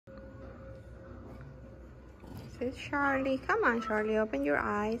This is Charlie. Come on, Charlie, open your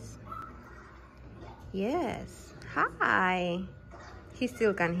eyes. Yes. Hi. He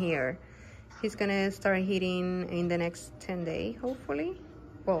still can hear. He's gonna start hearing in the next 10 days, hopefully.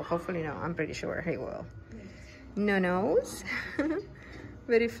 Well, hopefully no, I'm pretty sure he will. No nose.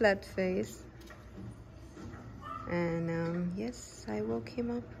 Very flat face. And yes, I woke him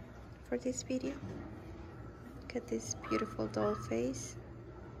up for this video. Look at this beautiful doll face.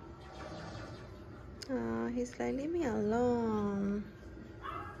 He's like, leave me alone.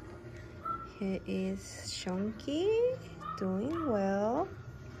 He is chunky, doing well,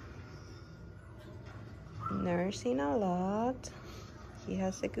 nursing a lot. He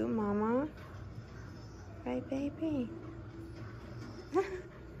has a good mama. Right, baby?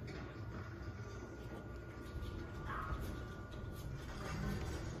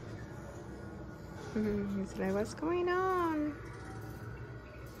 He's like, what's going on?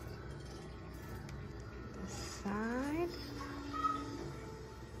 This side.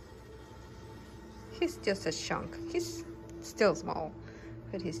 He's just a chunk. He's still small,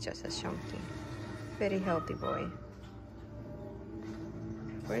 but he's just a chunky. Very healthy boy.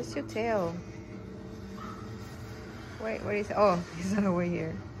 Where's your tail? Wait, where is it? Oh, he's over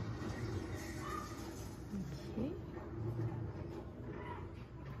here. Okay.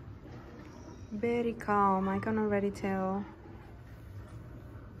 Very calm, I can already tell.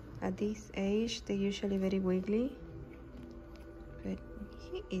 At this age, they're usually very wiggly, but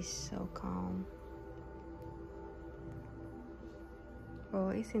he is so calm. Oh,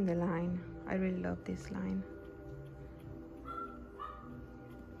 it's in the line. I really love this line.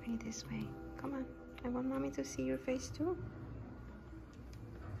 Bring it this way. Come on. I want mommy to see your face too.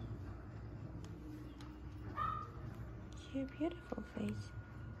 Your beautiful face.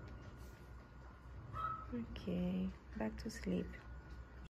 Okay, back to sleep.